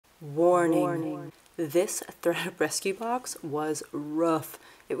Warning. This THREDUP rescue box was rough.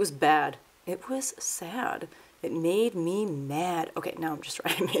 It was bad. It was sad. It made me mad. Okay, now I'm just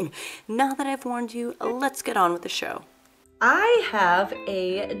rhyming. Now that I've warned you, let's get on with the show. I have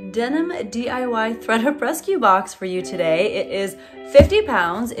a denim DIY THREDUP rescue box for you today. It is 50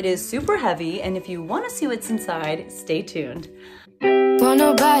 pounds, it is super heavy, and if you want to see what's inside, stay tuned. Won't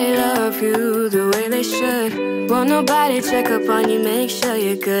nobody love you the way they should. Won't nobody check up on you, make sure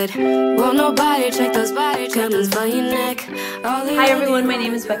you're good. Won't nobody check those body treatments for your neck. Hi everyone, my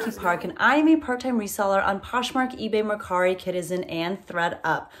name is Becky Park and I am a part-time reseller on Poshmark, eBay, Mercari, Kidizen, and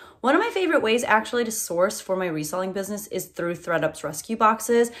THREDUP. One of my favorite ways actually to source for my reselling business is through THREDUP's rescue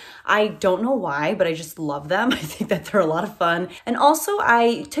boxes. I don't know why, but I just love them. I think that they're a lot of fun. And also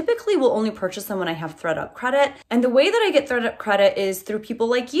I typically will only purchase them when I have THREDUP credit. And the way that I get THREDUP credit is through people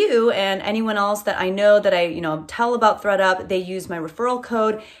like you and anyone else that I know that I, tell about THREDUP. They use my referral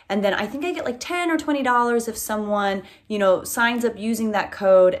code. And then I think I get like $10 or $20 if someone, signs up using that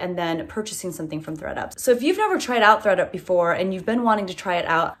code and then purchasing something from THREDUP. So if you've never tried out THREDUP before and you've been wanting to try it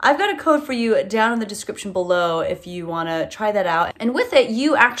out, I've got a code for you down in the description below if you want to try that out. And with it,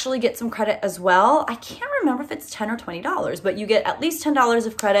 you actually get some credit as well. I can't remember if it's $10 or $20, but you get at least $10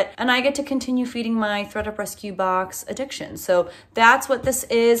 of credit and I get to continue feeding my THREDUP rescue box addiction. So that's what this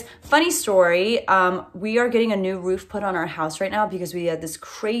is. Funny story, we are getting a new roof put on our house right now because we had this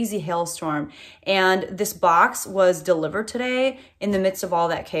crazy hailstorm and this box was delivered today in the midst of all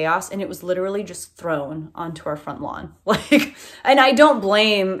that chaos and it was literally just thrown onto our front lawn. And I don't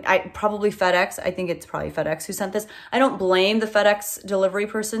blame, probably FedEx. I think it's probably FedEx who sent this. I don't blame the FedEx delivery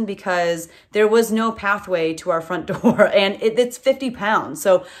person because there was no pathway to our front door and it's 50 pounds.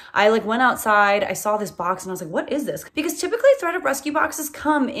 So I went outside, I saw this box and I was like, what is this? Because typically THREDUP rescue boxes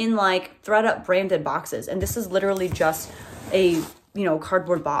come in THREDUP branded boxes. And this is literally just a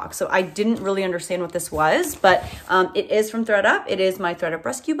cardboard box. So I didn't really understand what this was, but it is from THREDUP. It is my THREDUP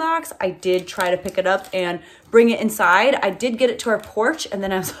rescue box. I did try to pick it up and bring it inside. I did get it to our porch and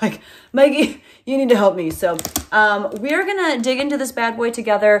then I was like, Maggie, you need to help me. So we're gonna dig into this bad boy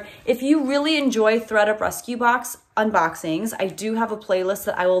together. If you really enjoy THREDUP rescue box unboxings, I do have a playlist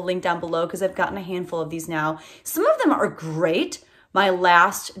that I will link down below because I've gotten a handful of these now. Some of them are great. My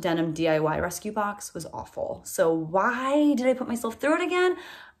last denim DIY rescue box was awful. So why did I put myself through it again?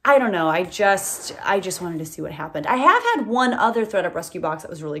 I don't know. I just wanted to see what happened. I have had one other THREDUP rescue box that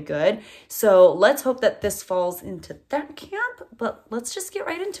was really good. So let's hope that this falls into that camp, but let's just get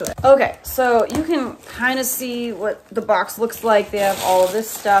right into it. Okay, so you can kind of see what the box looks like. They have all of this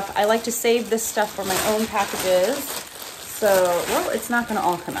stuff. I like to save this stuff for my own packages. So, well, it's not gonna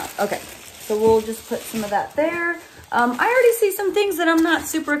all come out. Okay, so we'll just put some of that there. I already see some things that I'm not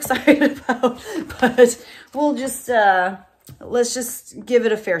super excited about, but we'll just, let's just give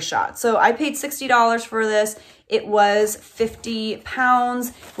it a fair shot. So I paid $60 for this. It was 50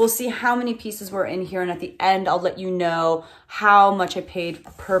 pounds. We'll see how many pieces were in here. And at the end, I'll let you know how much I paid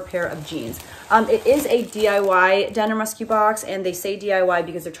per pair of jeans. It is a DIY denim rescue box and they say DIY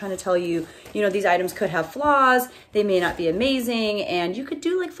because they're trying to tell you, these items could have flaws. They may not be amazing and you could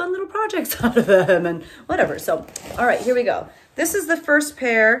do fun little projects out of them and whatever. So, all right, here we go. This is the first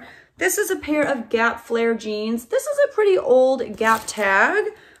pair. This is a pair of Gap flare jeans. This is a pretty old Gap tag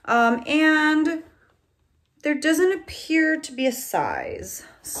and there doesn't appear to be a size.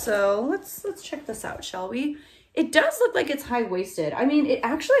 So let's check this out, shall we? It does look like it's high-waisted. I mean, it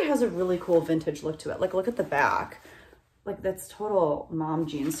actually has a really cool vintage look to it. Look at the back. That's total mom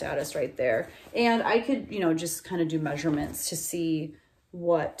jean status right there. And I could, just kind of do measurements to see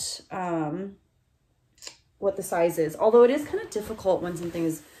what the size is. Although it is kind of difficult when something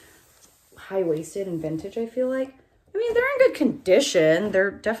is high-waisted and vintage, I feel like. I mean, they're in good condition. They're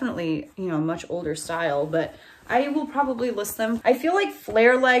definitely, much older style, but I will probably list them. I feel like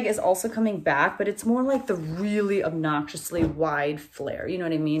flare leg is also coming back, but it's more like the really obnoxiously wide flare. You know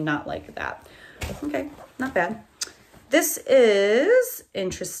what I mean? Not like that. Okay, not bad. This is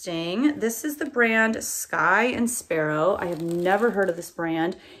interesting. This is the brand Sky and Sparrow. I have never heard of this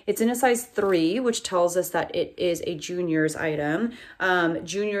brand. It's in a size 3, which tells us that it is a juniors item.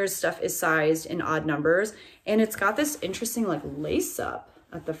 Juniors stuff is sized in odd numbers. And it's got this interesting lace up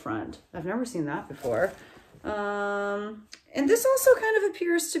at the front. I've never seen that before. And this also kind of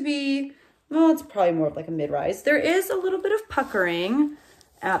appears to be, well, it's probably more of a mid-rise. There is a little bit of puckering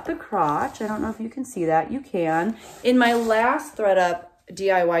at the crotch. I don't know if you can see that. You can. In my last THREDUP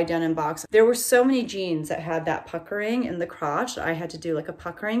DIY denim box, there were so many jeans that had that puckering in the crotch. I had to do a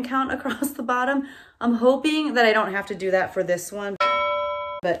puckering count across the bottom. I'm hoping that I don't have to do that for this one,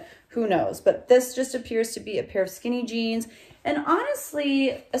 but who knows? But this just appears to be a pair of skinny jeans And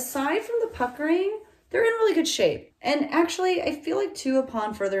honestly, aside from the puckering, they're in really good shape. And actually, I feel like too,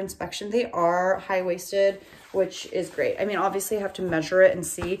 upon further inspection, they are high-waisted, which is great. I mean, obviously I have to measure it and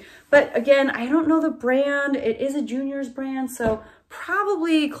see, but again, I don't know the brand. It is a juniors brand, so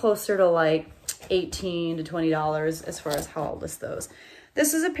probably closer to like $18 to $20 as far as how I'll list those.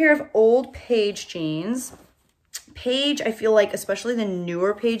 This is a pair of old Paige jeans. Paige, I feel like, especially the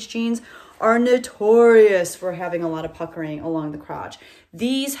newer Paige jeans, are notorious for having a lot of puckering along the crotch.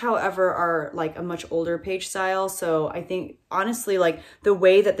 These, however, are like a much older Paige style. So I think, honestly, like the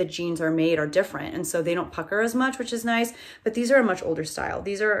way that the jeans are made are different. And so they don't pucker as much, which is nice. But these are a much older style.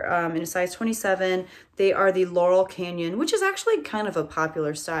 These are in a size 27. They are the Laurel Canyon, which is actually kind of a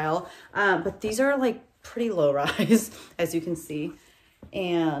popular style. But these are like pretty low rise, as you can see.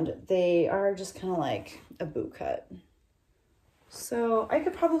 And they are just kind of like a boot cut. So I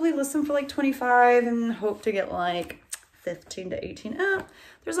could probably list them for like 25 and hope to get like 15 to 18.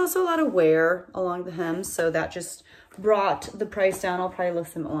 There's also a lot of wear along the hems, so that just brought the price down. I'll probably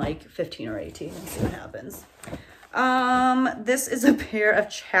list them at like 15 or 18 and see what happens. This is a pair of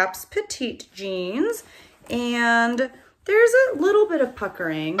Chaps Petite jeans, and there's a little bit of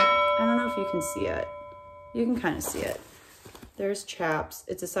puckering. I don't know if you can see it. You can kind of see it. There's Chaps.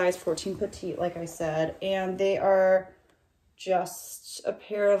 It's a size 14 petite, like I said, and they are just a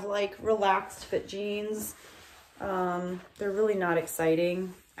pair of like relaxed fit jeans. They're really not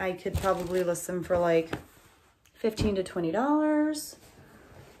exciting. I could probably list them for like $15 to $20.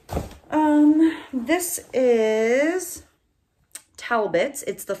 This is Talbot's.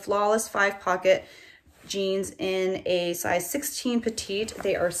 It's the Flawless 5-pocket jeans in a size 16 petite.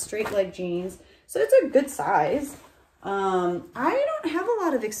 They are straight leg jeans, so it's a good size. I don't have a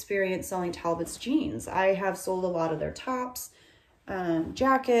lot of experience selling Talbot's jeans. I have sold a lot of their tops,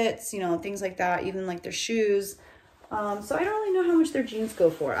 jackets, you know, things like that, even like their shoes. So I don't really know how much their jeans go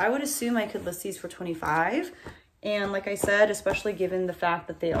for. I would assume I could list these for 25. And like I said, especially given the fact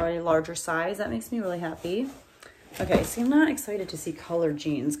that they are a larger size, that makes me really happy. Okay, so I'm not excited to see colored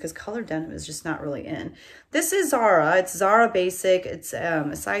jeans because colored denim is just not really in. This is Zara. It's Zara Basic. It's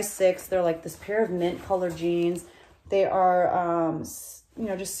a size 6. They're like this pair of mint colored jeans. They are, you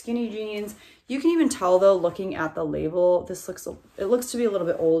know, just skinny jeans. You can even tell though, looking at the label, it looks to be a little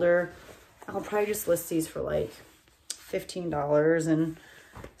bit older. I'll probably just list these for like $15 and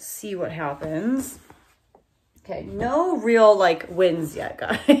see what happens. Okay, no real like wins yet,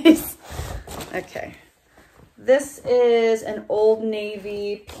 guys. Okay, this is an Old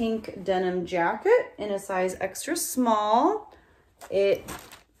Navy pink denim jacket in a size extra small. It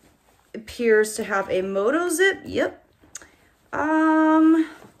appears to have a moto zip. Yep. I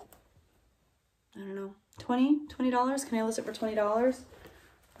don't know, $20? Can I list it for $20?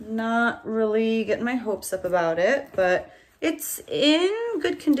 Not really getting my hopes up about it, but it's in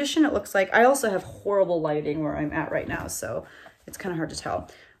good condition, it looks like. I also have horrible lighting where I'm at right now, so it's kind of hard to tell.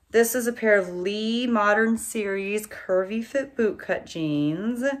 This is a pair of Lee Modern Series curvy fit boot cut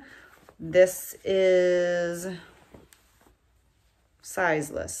jeans. This is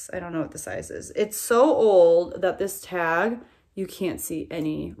sizeless. I don't know what the size is. It's so old that this tag, you can't see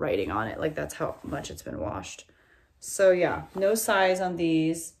any writing on it. Like that's how much it's been washed. So yeah, no size on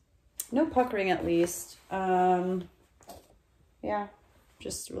these. No puckering at least. Yeah,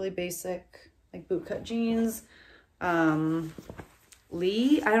 just really basic like boot cut jeans.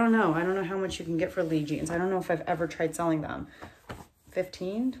 Lee, I don't know. I don't know how much you can get for Lee jeans. I don't know if I've ever tried selling them.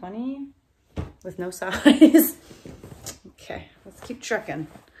 15, 20 with no size. Okay, let's keep trucking.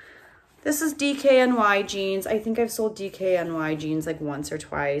 This is DKNY jeans. I think I've sold DKNY jeans like once or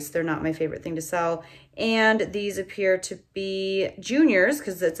twice. They're not my favorite thing to sell. And these appear to be juniors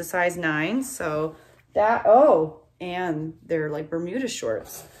because it's a size 9. So that, oh, and they're like Bermuda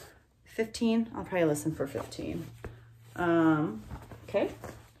shorts. 15, I'll probably list them for 15. Okay.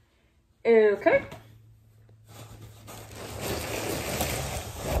 Okay.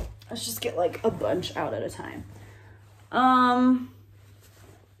 Let's just get like a bunch out at a time.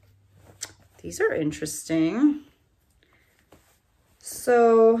 These are interesting.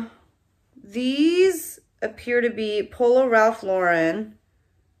 So these appear to be Polo Ralph Lauren.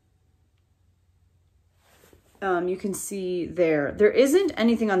 You can see there. There isn't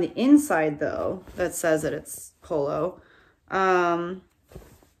anything on the inside though that says that it's Polo. And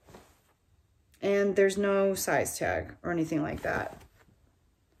there's no size tag or anything like that.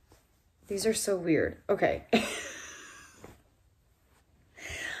 These are so weird. Okay.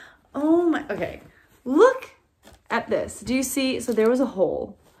 Oh my, okay. Look at this. Do you see? So there was a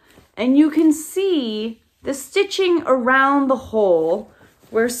hole and you can see the stitching around the hole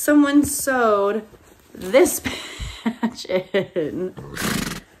where someone sewed this imagine?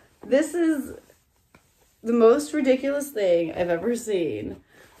 This is the most ridiculous thing I've ever seen.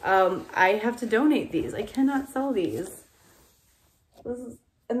 I have to donate these. I cannot sell these. And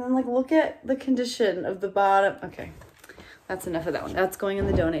then like, look at the condition of the bottom. Okay, that's enough of that one. That's going in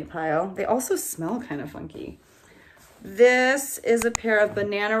the donate pile. They also smell kind of funky. This is a pair of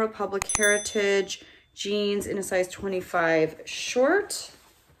Banana Republic Heritage jeans in a size 25 short.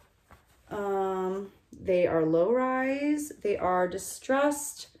 They are low rise. They are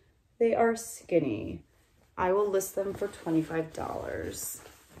distressed. They are skinny. I will list them for $25.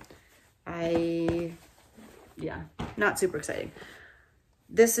 Yeah, not super exciting.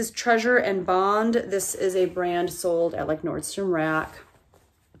 This is Treasure and Bond. This is a brand sold at like Nordstrom Rack.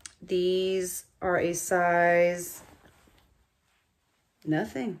 These are a size,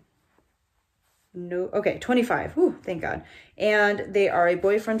 nothing. No, okay, 25. Whew, thank God. And they are a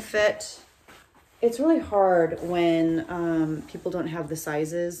boyfriend fit. It's really hard when people don't have the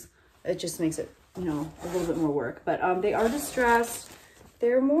sizes. It just makes it, you know, a little bit more work. But they are distressed.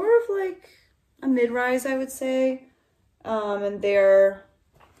 They're more of like a mid-rise, I would say. And they're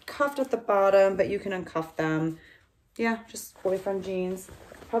cuffed at the bottom, but you can uncuff them. Yeah, just boyfriend jeans.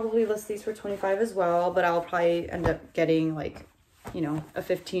 Probably list these for $25 as well, but I'll probably end up getting like, you know, a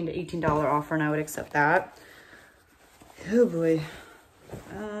 $15 to $18 offer, and I would accept that. Oh boy.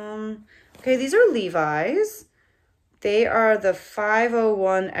 Okay, these are Levi's. They are the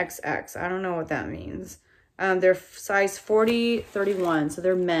 501XX. I don't know what that means. They're size 40-31, so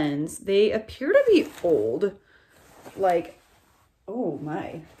they're men's. They appear to be old. Like, oh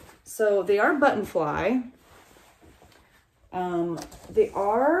my. So they are button fly. They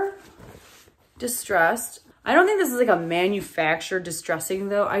are distressed. I don't think this is like a manufactured distressing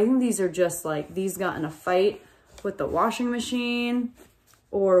though. I think these are just like, these got in a fight with the washing machine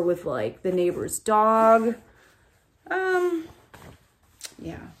or with like the neighbor's dog.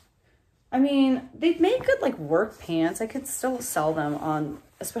 Yeah. I mean, they make good like work pants. I could still sell them on,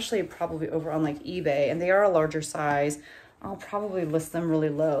 especially probably over on like eBay, and they are a larger size. I'll probably list them really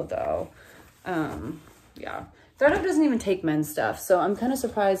low though. Yeah. THREDUP doesn't even take men's stuff, so I'm kind of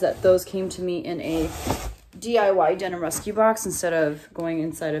surprised that those came to me in a DIY Denim Rescue Box instead of going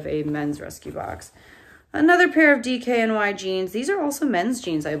inside of a men's rescue box. Another pair of DKNY jeans. These are also men's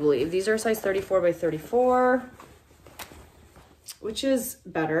jeans, I believe. These are size 34 by 34, which is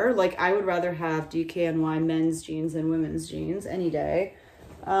better. Like, I would rather have DKNY men's jeans than women's jeans any day.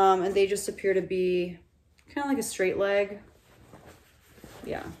 And they just appear to be kind of like a straight leg.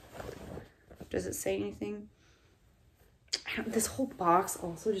 Yeah. Does it say anything? This whole box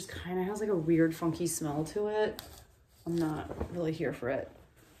also just kind of has like a weird funky smell to it. I'm not really here for it.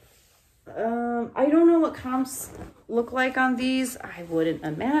 I don't know what comps look like on these. I wouldn't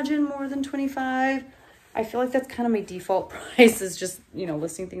imagine more than 25. I feel like that's kind of my default price, is just, you know,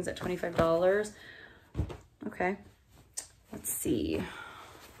 listing things at $25. Okay, let's see.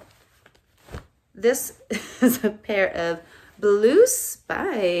 This is a pair of Blue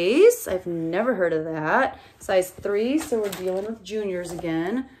Spice. I've never heard of that. Size 3, so we're dealing with juniors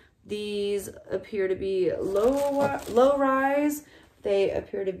again. These appear to be low rise. They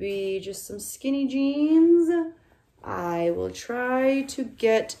appear to be just some skinny jeans. I will try to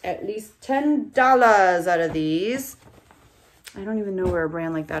get at least $10 out of these. I don't even know where a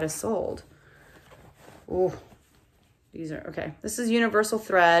brand like that is sold. Oh, these are, okay. This is Universal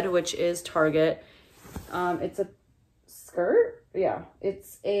Thread, which is Target. It's a skirt. Yeah,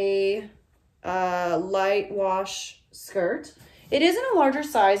 it's a light wash skirt. It is in a larger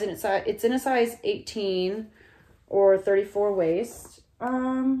size, and it's in a size 18 or 34 waist.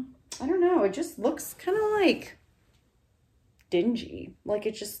 I don't know. It just looks kind of like dingy. Like,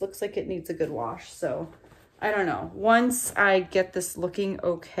 it just looks like it needs a good wash. So I don't know. Once I get this looking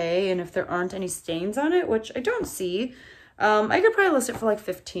okay, and if there aren't any stains on it, which I don't see, I could probably list it for like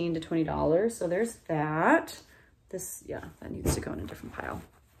 $15 to $20. So there's that. This, yeah, that needs to go in a different pile.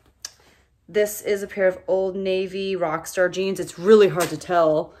 This is a pair of Old Navy Rockstar jeans. It's really hard to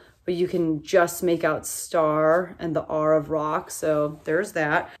tell, but you can just make out star and the R of rock. So there's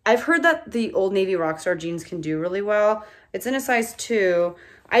that. I've heard that the Old Navy Rockstar jeans can do really well. It's in a size 2.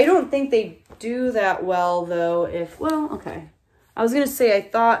 I don't think they do that well though well, okay. I was gonna say, I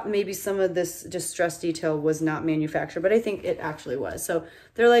thought maybe some of this distressed detail was not manufactured, but I think it actually was. So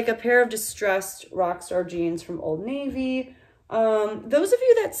they're like a pair of distressed Rockstar jeans from Old Navy. Those of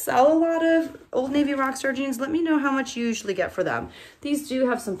you that sell a lot of Old Navy Rockstar jeans, let me know how much you usually get for them. These do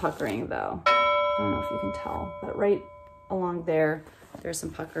have some puckering though. I don't know if you can tell, but right along there, there's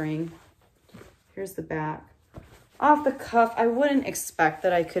some puckering. Here's the back. Off the cuff, I wouldn't expect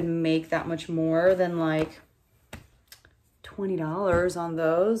that I could make that much more than like $20 on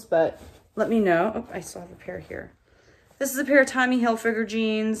those, but let me know. Oh, I still have a pair here. This is a pair of Tommy Hilfiger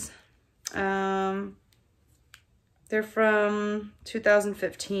jeans. They're from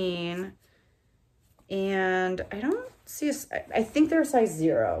 2015. And I don't see I think they're a size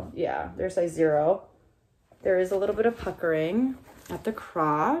 0. Yeah, they're size 0. There is a little bit of puckering at the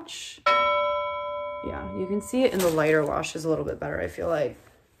crotch. Yeah, you can see it in the lighter washes a little bit better, I feel like.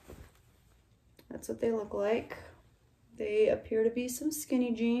 That's what they look like. They appear to be some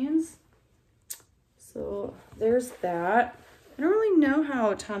skinny jeans. So there's that. I don't really know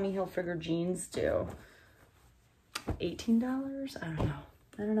how Tommy Hilfiger jeans do. $18? I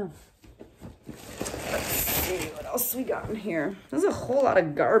don't know. Let's see what else we got in here. There's a whole lot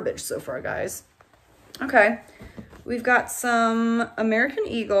of garbage so far, guys. Okay, we've got some American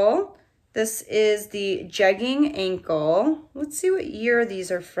Eagle. This is the jegging ankle. Let's see what year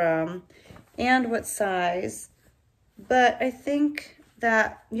these are from and what size. But I think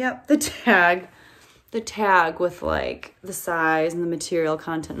that, yep, the tag with like the size and the material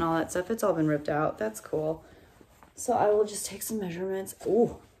content and all that stuff, it's all been ripped out. That's cool. So I will just take some measurements.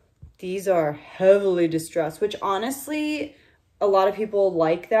 Ooh, these are heavily distressed, which honestly, a lot of people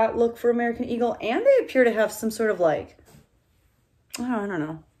like that look for American Eagle, and they appear to have some sort of like, oh, I don't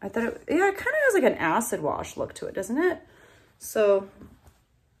know. I thought it kind of has like an acid wash look to it, doesn't it? So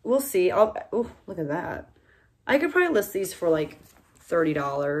we'll see. Oh, look at that. I could probably list these for like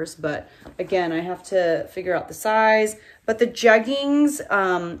 $30, but again, I have to figure out the size. But the jeggings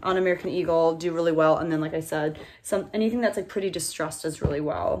on American Eagle do really well. And then, like I said, anything that's like pretty distressed does really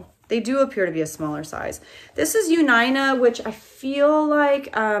well. They do appear to be a smaller size. This is Unina, which I feel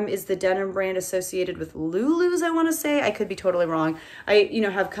like is the denim brand associated with Lulu's, I want to say. I could be totally wrong. I,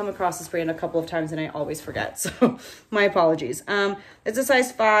 have come across this brand a couple of times and I always forget. So my apologies. It's a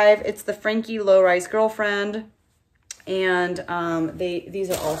size 5. It's the Frankie Low-Rise Girlfriend. And these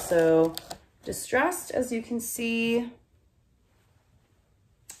are also distressed, as you can see.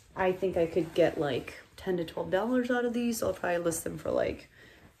 I think I could get like $10 to $12 out of these. So I'll probably list them for like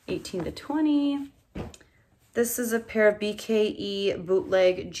 18 to 20. This is a pair of BKE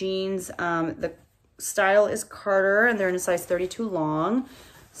bootleg jeans. The style is Carter and they're in a size 32 long.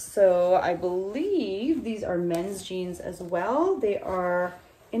 So I believe these are men's jeans as well. They are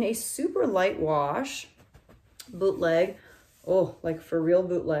in a super light wash, bootleg. Oh, like for real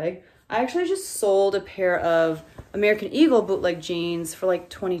bootleg. I actually just sold a pair of American Eagle bootleg jeans for like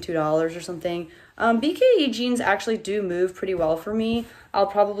 $22 or something. BKE jeans actually do move pretty well for me. I'll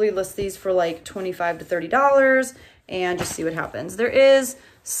probably list these for like $25 to $30 and just see what happens. There is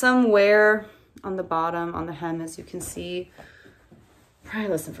some wear on the bottom, on the hem, as you can see. Probably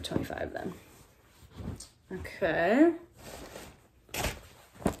list them for $25 then. Okay.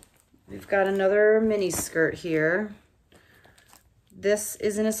 We've got another mini skirt here. This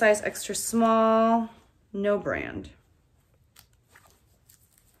is in a size extra small, no brand.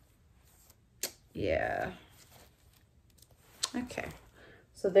 Yeah. Okay.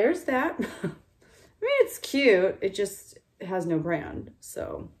 So there's that. I mean, it's cute. It just has no brand.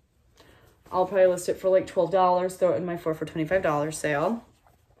 So I'll probably list it for like $12, throw it in my 4 for $25 sale.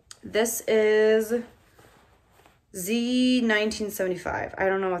 This is Z1975. I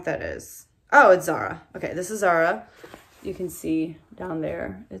don't know what that is. Oh, it's Zara. Okay, this is Zara. You can see down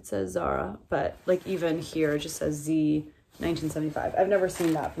there, it says Zara, but like even here, it just says Z1975. I've never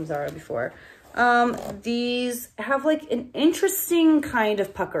seen that from Zara before. These have like an interesting kind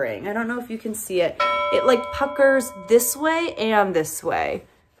of puckering. I don't know if you can see it. It like puckers this way and this way.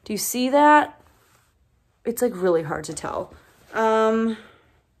 Do you see that? It's like really hard to tell.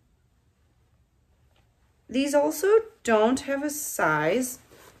 These also don't have a size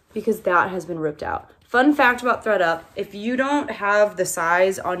because that has been ripped out. Fun fact about THREDUP, if you don't have the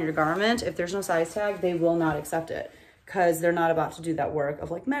size on your garment, if there's no size tag, they will not accept it because they're not about to do that work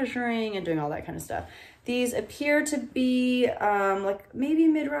of like measuring and doing all that kind of stuff. These appear to be like maybe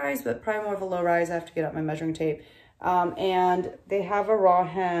mid-rise, but probably more of a low-rise. I have to get out my measuring tape. And they have a raw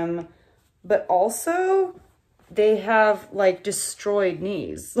hem, but also they have like destroyed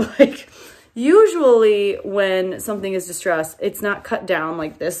knees. Like usually when something is distressed, it's not cut down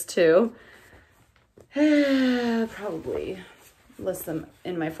like this too. Probably list them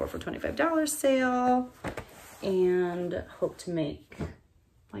in my 4 for $25 sale and hope to make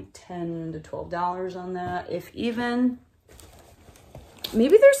like $10 to $12 on that, if even.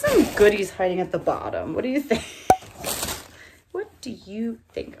 Maybe there's some goodies hiding at the bottom. What do you think? What do you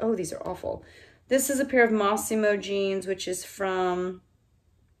think? Oh, these are awful. This is a pair of Mossimo jeans, which is from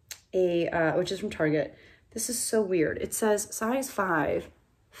Target. This is so weird. It says size 5,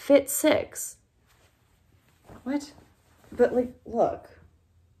 fit 6. What? but like, look.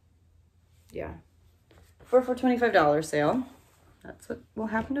 Yeah. 4 for $25 sale. That's what will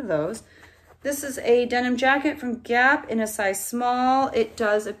happen to those. This is a denim jacket from Gap in a size small. It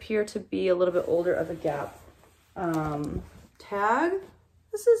does appear to be a little bit older of a Gap tag.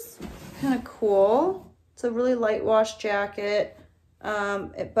 This is kind of cool. It's a really light wash jacket.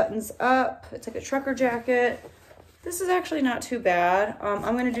 It buttons up. It's like a trucker jacket. This is actually not too bad.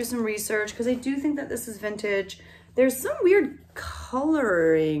 I'm going to do some research because I do think that this is vintage. There's some weird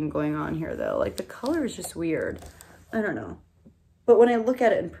coloring going on here though. Like the color is just weird. I don't know. But when I look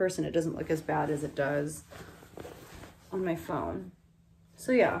at it in person, it doesn't look as bad as it does on my phone.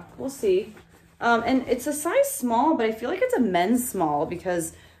 So yeah, we'll see. And it's a size small, but I feel like it's a men's small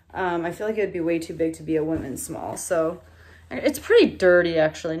because I feel like it would be way too big to be a women's small. So it's pretty dirty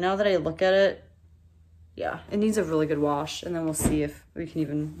actually. Now that I look at it, yeah, it needs a really good wash, and then we'll see if we can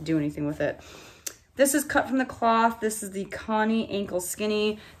even do anything with it. This is cut from the cloth. This is the Connie ankle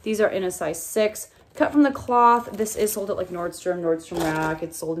skinny. These are in a size 6. Cut from the cloth. This is sold at like Nordstrom Rack.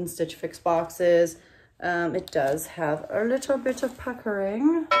 It's sold in Stitch Fix boxes. It does have a little bit of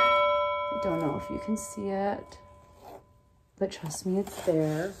puckering. I don't know if you can see it, but trust me, it's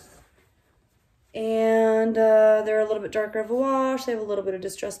there. And they're a little bit darker of a wash. They have a little bit of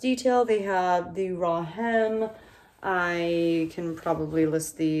distressed detail. They have the raw hem. I can probably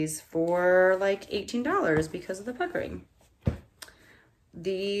list these for like $18 because of the puckering.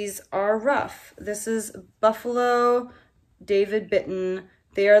 These are rough. This is Buffalo David Bitten.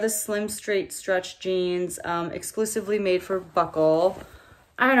 They are the slim straight stretch jeans, exclusively made for Buckle.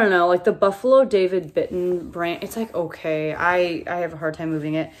 I don't know, like the Buffalo David Bitten brand, it's like, okay, I have a hard time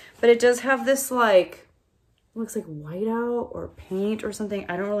moving it, but it does have this like, looks like whiteout or paint or something.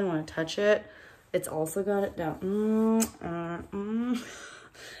 I don't really want to touch it. It's also got it down,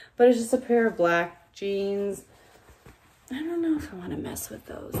 but it's just a pair of black jeans. I don't know if I want to mess with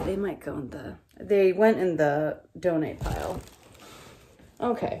those. They might go in they went in the donate pile.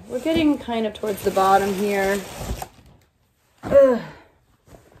 Okay, we're getting kind of towards the bottom here. Ugh.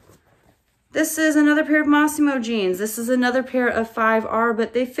 This is another pair of Massimo jeans. This is another pair of 5R,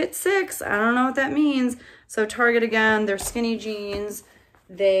 but they fit 6. I don't know what that means. So Target again, they're skinny jeans.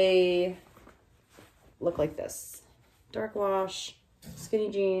 They look like this. Dark wash, skinny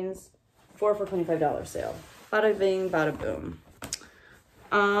jeans, 4 for $25 sale. Bada bing, bada boom.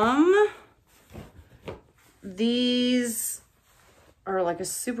 These are like a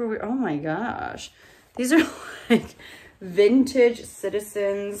super weird, oh my gosh. These are like vintage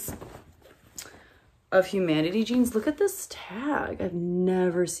Citizens of Humanity jeans. Look at this tag. I've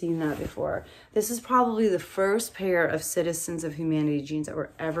never seen that before. This is probably the first pair of Citizens of Humanity jeans that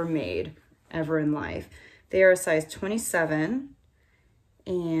were ever made, ever in life. They are a size 27.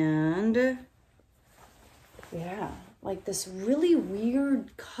 And yeah, like this really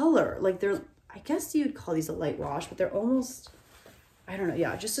weird color. Like they're, I guess you'd call these a light wash, but they're almost, I don't know.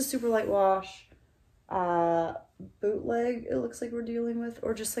 Yeah, just a super light wash. Bootleg, it looks like we're dealing with,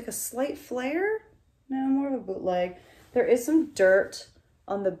 or just like a slight flare. No, more of a bootleg. There is some dirt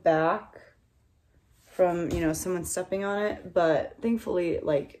on the back from, you know, someone stepping on it, but thankfully,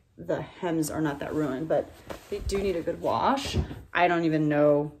 like, the hems are not that ruined, but they do need a good wash. I don't even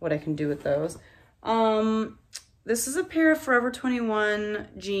know what I can do with those. This is a pair of Forever 21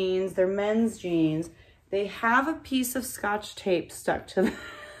 jeans. They're men's jeans. They have a piece of Scotch tape stuck to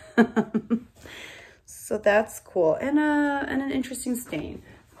them. So that's cool. And an interesting stain.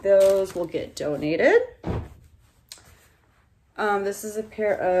 Those will get donated. This is a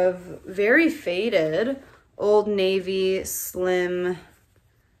pair of very faded Old Navy slim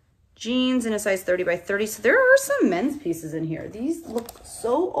jeans in a size 30 by 30. So there are some men's pieces in here. These look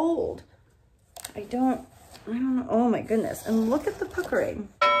so old. I don't know. Oh my goodness. And look at the puckering.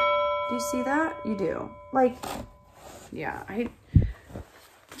 Do you see that? You do. Like, yeah,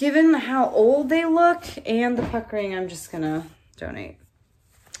 given how old they look and the puckering, I'm just gonna donate.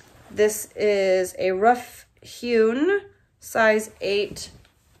 This is a rough hewn size 8.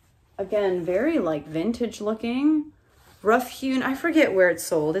 Again, very like vintage looking. Rough hewn, I forget where it's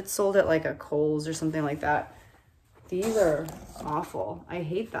sold. It's sold at like a Kohl's or something like that. These are awful. I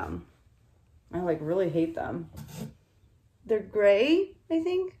hate them. I like really hate them. They're gray, I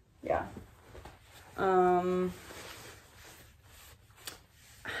think. Yeah. I'll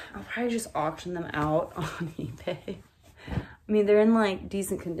probably just auction them out on eBay. I mean, they're in like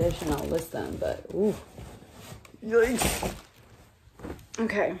decent condition. I'll list them, but ooh, yikes.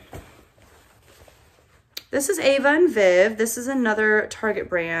 Okay. This is Ava and Viv. This is another Target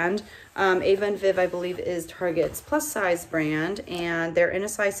brand. Ava and Viv, I believe, is Target's plus size brand, and they're in a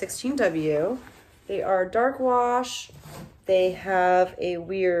size 16W. They are dark wash. They have a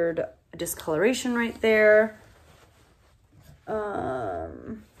weird discoloration right there.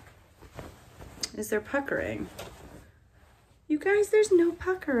 Is there puckering? You guys, there's no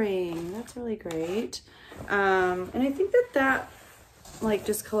puckering. That's really great. And I think that like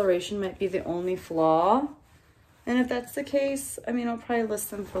discoloration might be the only flaw. And if that's the case, I mean, I'll probably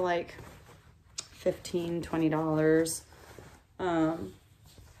list them for like $15, $20.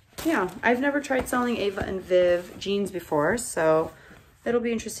 Yeah, I've never tried selling Ava and Viv jeans before, so it'll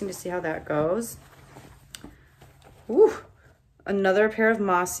be interesting to see how that goes. Ooh, another pair of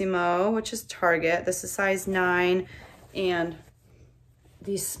Massimo, which is Target. This is size 9, and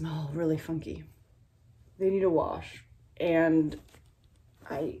these smell really funky. They need a wash, and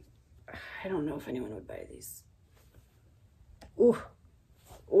I don't know if anyone would buy these. Ooh,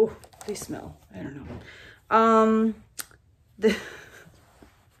 ooh, they smell. I don't know.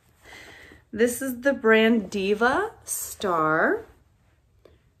 This is the brand Diva Star,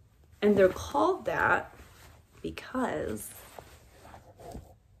 and they're called that because,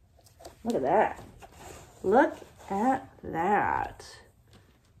 look at that. Look at that.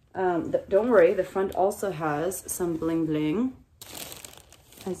 Don't worry, the front also has some bling bling,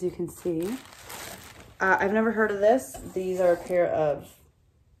 as you can see. I've never heard of this. These are a pair of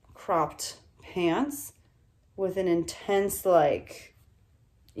cropped pants with an intense, like,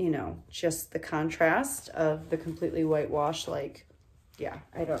 you know, just the contrast of the completely whitewashed, like, yeah,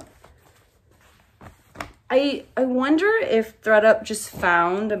 I wonder if THREDUP just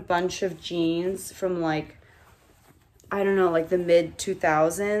found a bunch of jeans from, like, I don't know, like the mid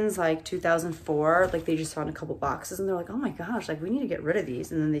 2000s, like 2004, like they just found a couple boxes and they're like, oh my gosh, like we need to get rid of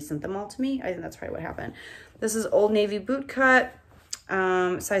these. And then they sent them all to me. I think that's probably what happened. This is Old Navy boot cut,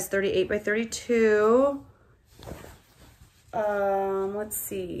 size 38 by 32. Let's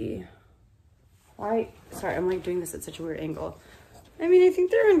see. Sorry, I'm like doing this at such a weird angle. I mean, I think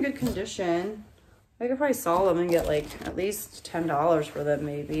they're in good condition. I could probably sell them and get like at least $10 for them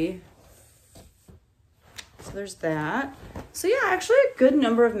maybe. So there's that. So yeah, actually a good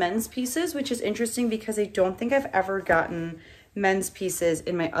number of men's pieces, which is interesting because I don't think I've ever gotten men's pieces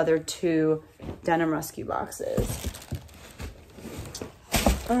in my other 2 Denim Rescue boxes.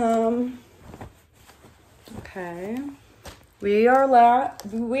 Okay. We are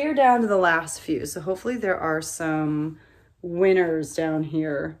down to the last few, so hopefully there are some winners down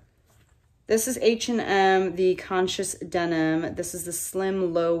here. This is H&M, the Conscious Denim. This is the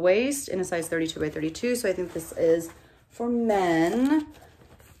slim low waist in a size 32 by 32, so I think this is for men.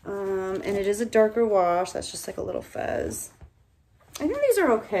 And it is a darker wash. That's just like a little fez. I think these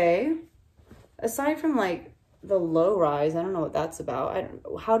are okay. Aside from like the low rise, I don't know what that's about.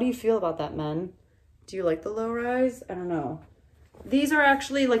 How do you feel about that, men? Do you like the low rise? I don't know. These are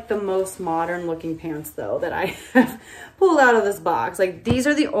actually like the most modern looking pants though that I have pulled out of this box. Like these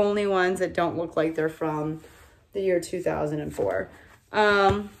are the only ones that don't look like they're from the year 2004.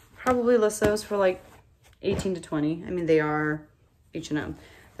 Probably list those for like 18 to 20. I mean, they are H&M.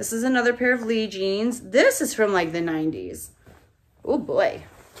 This is another pair of Lee jeans. This is from like the 90s. Oh boy.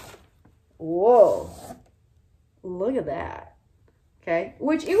 Whoa. Look at that. Okay.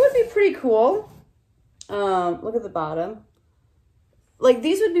 Which it would be pretty cool. Look at the bottom. Like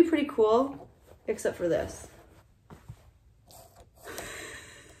these would be pretty cool, except for this.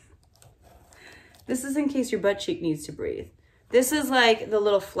 This is in case your butt cheek needs to breathe. This is like the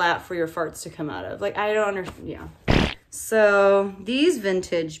little flap for your farts to come out of. Like, I don't understand, yeah. So these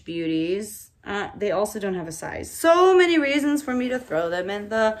vintage beauties, they also don't have a size. So many reasons for me to throw them in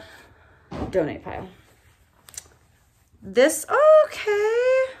the donate pile. This,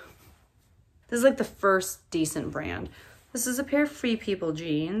 okay. This is like the first decent brand. This is a pair of Free People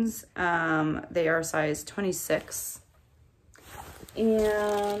jeans. They are size 26.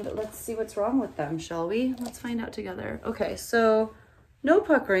 And let's see what's wrong with them, shall we? Let's find out together. Okay, so no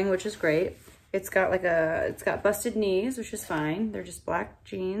puckering, which is great. It's got busted knees, which is fine. They're just black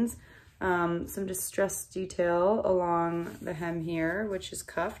jeans. Some distressed detail along the hem here, which is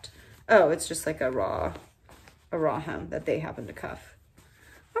cuffed. Oh, it's just like a raw hem that they happen to cuff.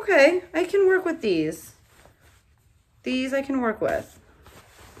 Okay, I can work with these. These I can work with.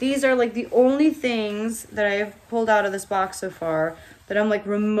 These are like the only things that I've pulled out of this box so far that I'm like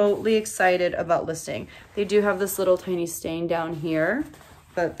remotely excited about listing. They do have this little tiny stain down here,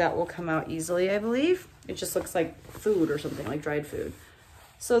 but that will come out easily, I believe. It just looks like food or something, like dried food.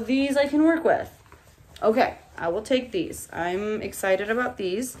 So these I can work with. Okay, I will take these. I'm excited about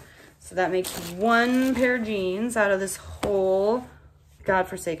these. So that makes 1 pair of jeans out of this whole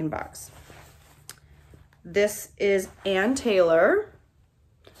godforsaken box. This is Ann Taylor.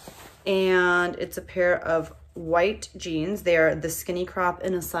 and it's a pair of white jeans. They are the skinny crop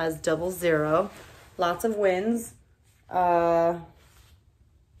in a size 00. Lots of wins. Yeah.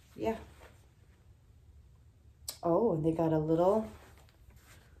 Oh, and they got a little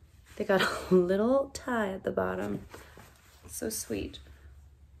tie at the bottom. So sweet.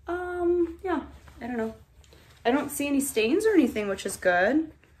 Yeah, I don't know. I don't see any stains or anything, which is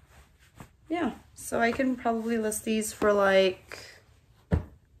good. Yeah, so I can probably list these for like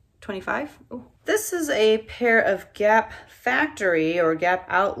 25. Ooh. This is a pair of Gap Factory or Gap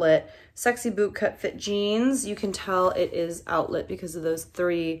Outlet Sexy Boot Cut Fit jeans. You can tell it is outlet because of those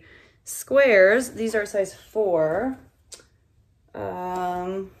 3 squares. These are size 4.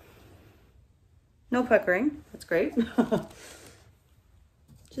 No puckering. That's great.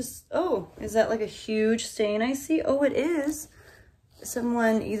 Just, oh, is that like a huge stain I see? Oh, it is.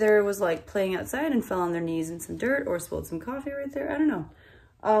 Someone either was like playing outside and fell on their knees in some dirt or spilled some coffee right there. I don't know.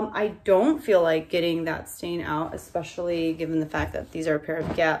 I don't feel like getting that stain out, especially given the fact that these are a pair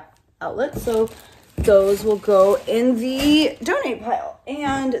of Gap outlets. So those will go in the donate pile.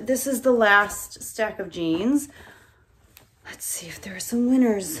 And this is the last stack of jeans. Let's see if there are some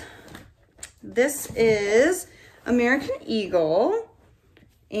winners. This is American Eagle.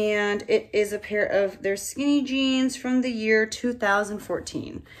 And it is a pair of their skinny jeans from the year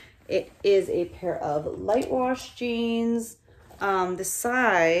 2014. It is a pair of light wash jeans. The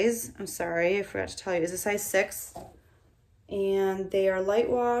size, I'm sorry, I forgot to tell you, is a size 6. And they are light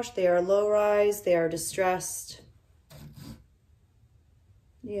wash, they are low rise, they are distressed.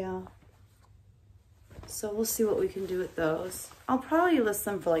 Yeah. So we'll see what we can do with those. I'll probably list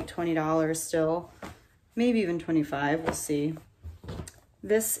them for like $20 still. Maybe even 25, we'll see.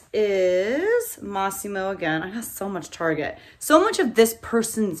 This is Massimo again. I got so much Target. So much of this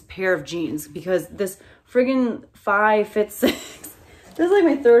person's pair of jeans because this friggin' 5 fits 6. This is like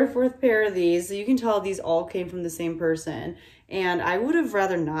my 3rd or 4th pair of these. So you can tell these all came from the same person. And I would have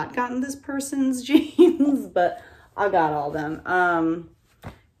rather not gotten this person's jeans, but I got all of them.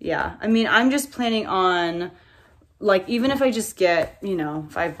 Yeah, I mean, I'm just planning on, like, even if I just get, you know,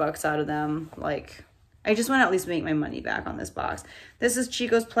 $5 out of them, like, I just want to at least make my money back on this box. This is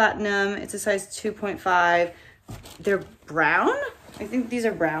Chico's Platinum. It's a size 2.5. They're brown. I think these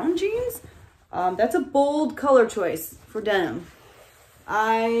are brown jeans. That's a bold color choice for denim.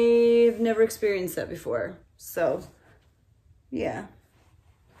 I've never experienced that before. So, yeah.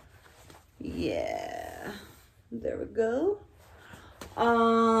 Yeah. There we go.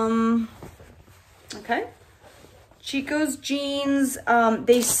 Okay. Chico's jeans,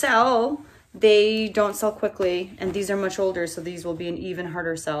 they sell. They don't sell quickly, and these are much older, so these will be an even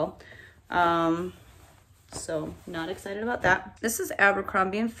harder sell. So not excited about that. This is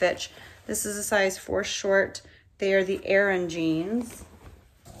Abercrombie & Fitch. This is a size 4 short. They are the Aran jeans.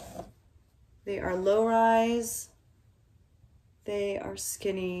 They are low rise. They are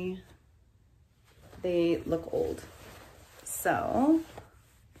skinny. They look old. So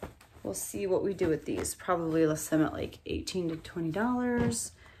we'll see what we do with these. Probably list them at like $18 to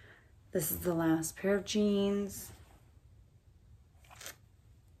 $20. This is the last pair of jeans.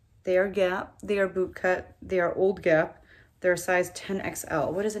 They are Gap. They are boot cut. They are old Gap. They're size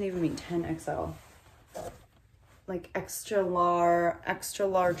 10XL. What does it even mean, 10XL? Like extra large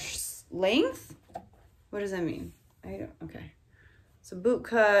length? What does that mean? I don't, okay. So boot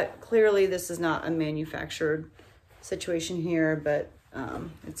cut. Clearly this is not a manufactured situation here, but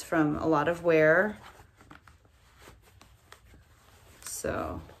it's from a lot of wear.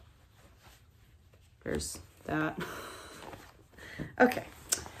 So there's that. Okay.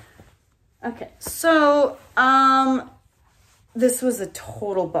 Okay. So, this was a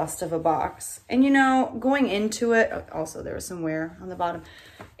total bust of a box. And you know, going into it, also there was some wear on the bottom.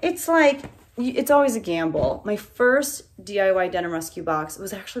 It's like, it's always a gamble. My first DIY Denim Rescue box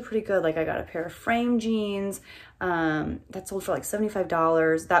was actually pretty good. Like I got a pair of frame jeans that sold for like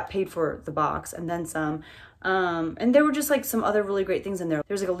 $75. That paid for the box and then some. And there were just like some other really great things in there.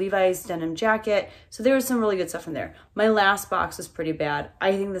 There's like a Levi's denim jacket. So there was some really good stuff in there. My last box was pretty bad.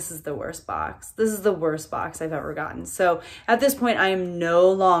 I think this is the worst box. This is the worst box I've ever gotten. So at this point, I am no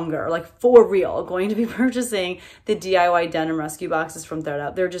longer, like for real, going to be purchasing the DIY Denim Rescue boxes from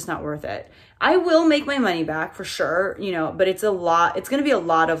THREDUP. They're just not worth it. I will make my money back for sure, you know, but it's a lot. It's going to be a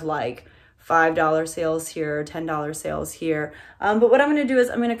lot of like $5 sales here, $10 sales here. But what I'm going to do is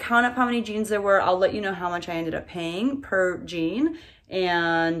I'm going to count up how many jeans there were. I'll let you know how much I ended up paying per jean.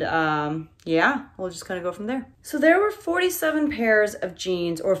 And yeah, we'll just kind of go from there. So there were 47 pairs of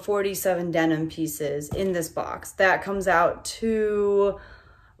jeans or 47 denim pieces in this box. That comes out to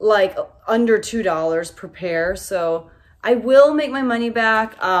like under $2 per pair. So I will make my money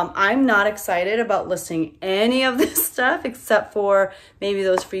back. I'm not excited about listing any of this stuff except for maybe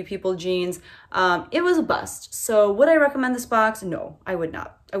those Free People jeans. It was a bust. So would I recommend this box? No, I would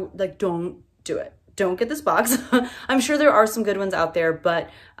not. Don't do it. Don't get this box. I'm sure there are some good ones out there, but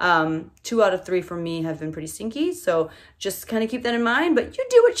 2 out of 3 for me have been pretty stinky. So just kind of keep that in mind, but you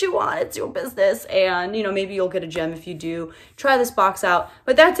do what you want. It's your business. And, you know, maybe you'll get a gem if you do try this box out.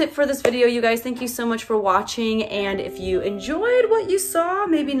 But that's it for this video, you guys. Thank you so much for watching. And if you enjoyed what you saw,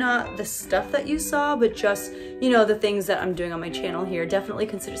 maybe not the stuff that you saw, but just, you know, the things that I'm doing on my channel here, definitely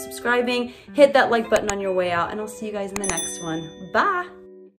consider subscribing. Hit that like button on your way out, and I'll see you guys in the next one. Bye.